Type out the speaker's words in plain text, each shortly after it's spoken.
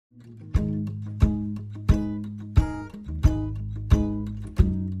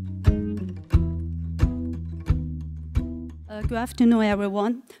Good afternoon,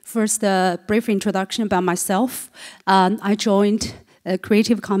 everyone. First, a brief introduction about myself. I joined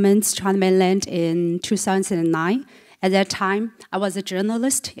Creative Commons China Mainland in 2009. At that time, I was a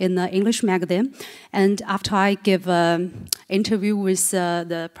journalist in the English magazine, and after I gave an interview with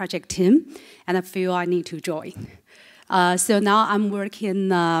the project team, and I feel I need to join. So now I'm working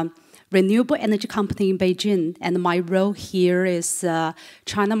in a renewable energy company in Beijing, and my role here is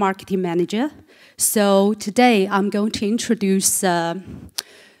China Marketing Manager. So today I'm going to introduce OER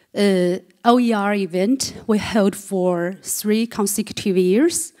event we held for 3 consecutive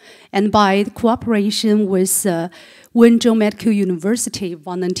years, and by cooperation with Wenzhou Medical University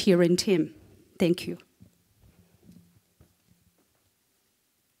volunteering team. Thank you.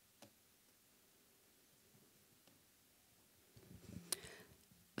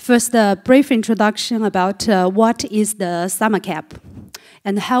 First, a brief introduction about what is the summer camp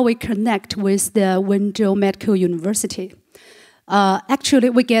and how we connect with the Wenzhou Medical University.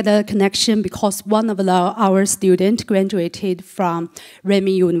 Actually, we get a connection because one of our students graduated from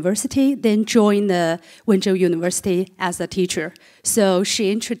Renmin University, then joined the Wenzhou University as a teacher. So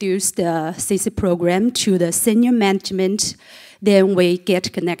she introduced the CC program to the senior management, then we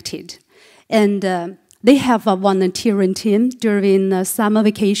get connected. And they have a volunteering team during the summer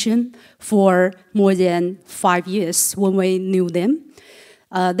vacation for more than 5 years when we knew them.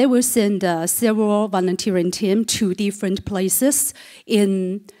 They will send several volunteering teams to different places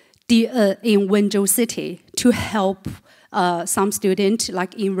in Wenzhou City to help some students,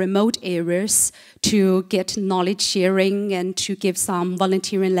 like in remote areas, to get knowledge sharing and to give some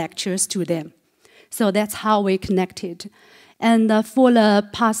volunteering lectures to them. So that's how we connected. And for the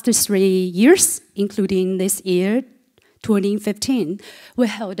past 3 years, including this year, 2015, we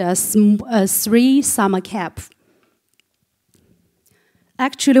held a 3 summer camp.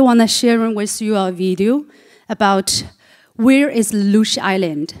 Actually, I want to share with you a video about where is Luxi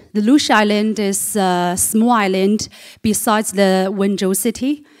Island. The Luxi Island is a small island besides the Wenzhou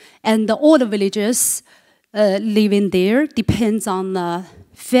city, and all the villagers living there depends on the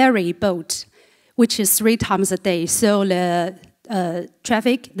ferry boat, which is 3 times a day. So the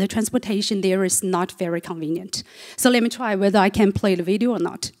the transportation there is not very convenient. So let me try whether I can play the video or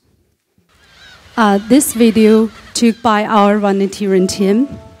not. This video took by our volunteering team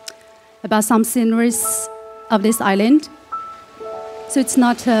about some sceneries of this island. So it's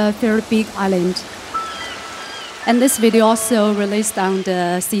not a very big island. And this video also released on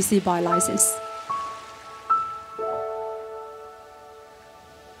the CC BY license.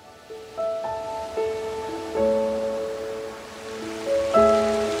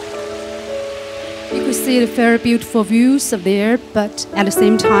 You could see the very beautiful views of there, but at the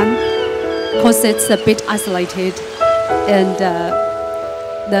same time, because it's a bit isolated, and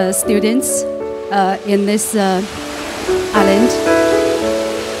the students in this island,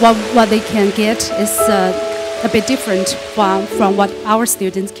 what they can get is a bit different from what our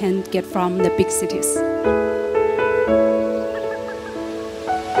students can get from the big cities.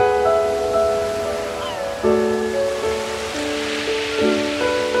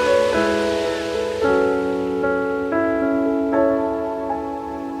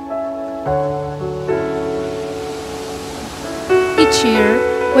 Each year,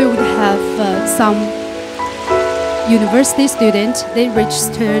 we would have some university students. They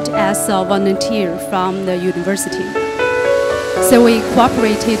registered as a volunteer from the university. So we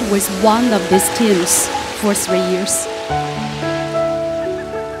cooperated with one of these teams for 3 years.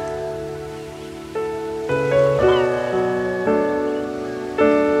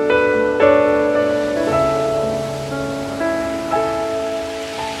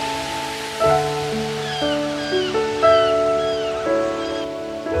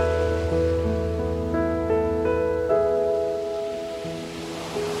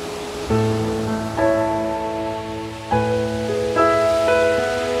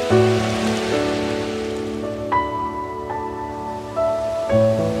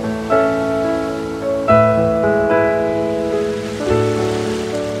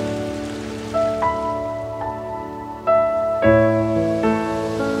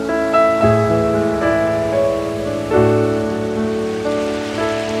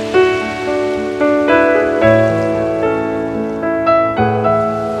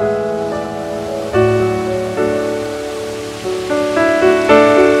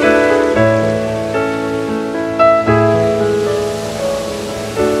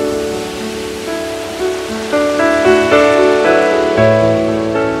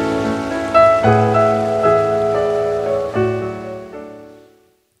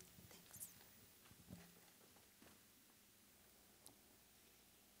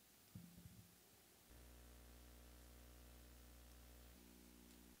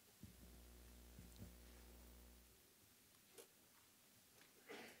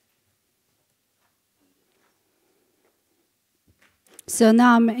 So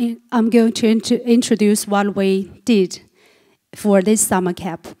now I'm going to introduce what we did for this summer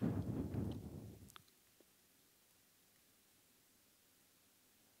camp.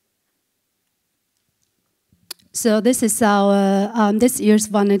 So this is our this year's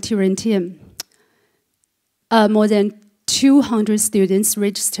volunteering team. More than 200 students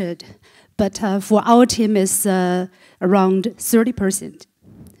registered, but for our team is around 30%.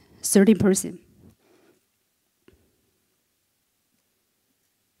 30%.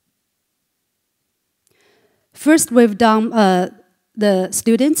 First, we've done the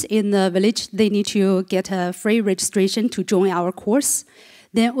students in the village, they need to get a free registration to join our course.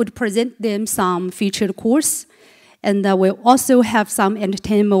 Then would present them some featured course. And we'll also have some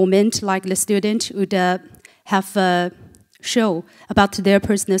entertainment moment, like the student would have a show about their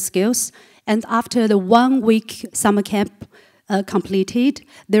personal skills. And after the 1 week summer camp completed,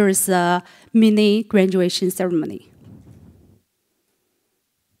 there is a mini graduation ceremony.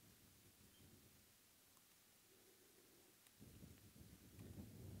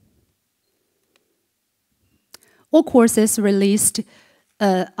 All courses released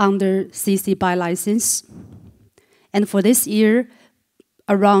under CC BY license. And for this year,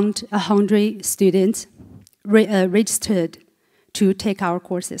 around 100 students registered to take our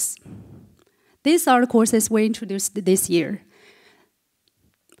courses. These are the courses we introduced this year.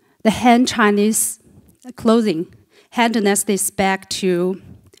 The Han Chinese clothing. Han dynasty back to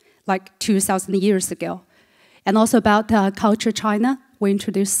like 2,000 years ago. And also about culture China, we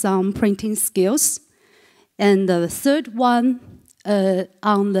introduced some printing skills. And the third one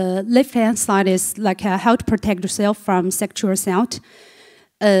on the left-hand side is like how to protect yourself from sexual assault.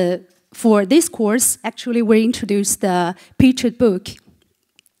 For this course, actually, we introduced a pictured book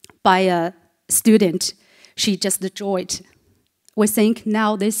by a student. She just joined. We think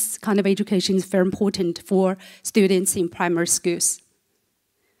now this kind of education is very important for students in primary schools.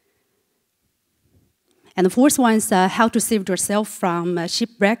 And the fourth one is how to save yourself from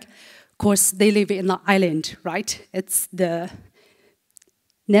shipwreck. Of course, they live in an island, right? It's the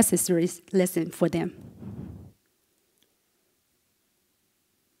necessary lesson for them.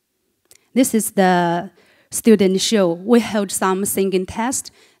 This is the student show. We held some singing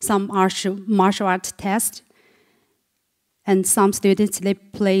test, some martial art test, and some students, they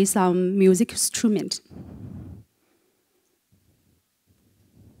play some music instrument.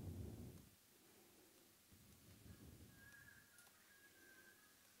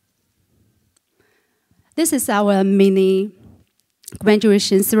 This is our mini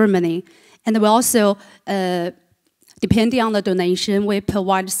graduation ceremony. And we also, depending on the donation, we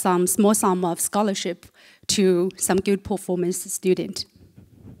provide some small sum of scholarship to some good performance student.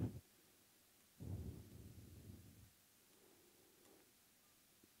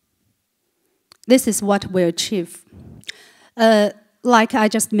 This is what we achieve. Like I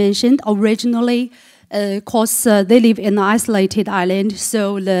just mentioned, originally, because they live in an isolated island,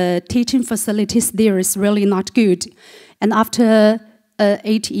 so the teaching facilities there is really not good. And after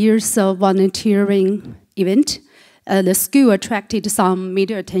 8 years of volunteering event, the school attracted some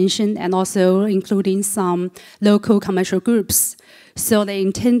media attention and also including some local commercial groups. So they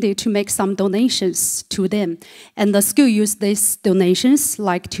intended to make some donations to them. And the school used these donations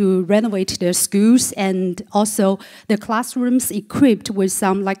like to renovate their schools and also the classrooms equipped with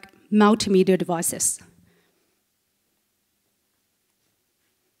some like multimedia devices.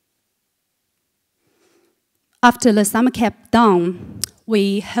 After the summer camp done,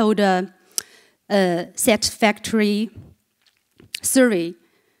 we held a satisfactory survey.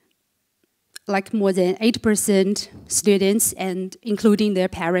 Like more than 80% students and including their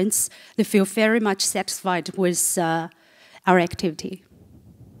parents, they feel very much satisfied with our activity.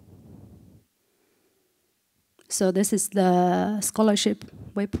 So this is the scholarship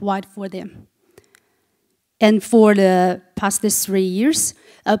we provide for them. And for the past 3 years,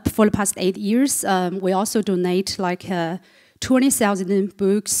 for the past 8 years, we also donate like 20,000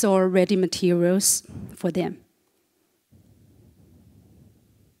 books or ready materials for them.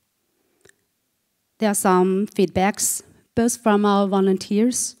 There are some feedbacks, both from our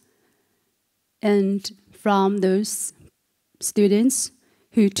volunteers and from those students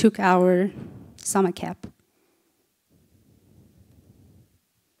who took our summer camp.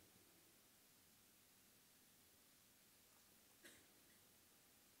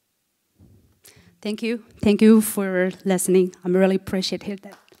 Thank you. Thank you for listening. I'm really appreciative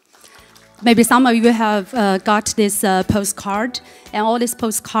that. Maybe some of you have got this postcard, and all this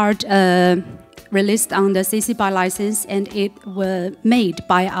postcard released on the CC BY license, and it was made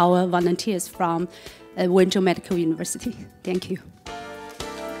by our volunteers from Wenzhou Medical University. Thank you.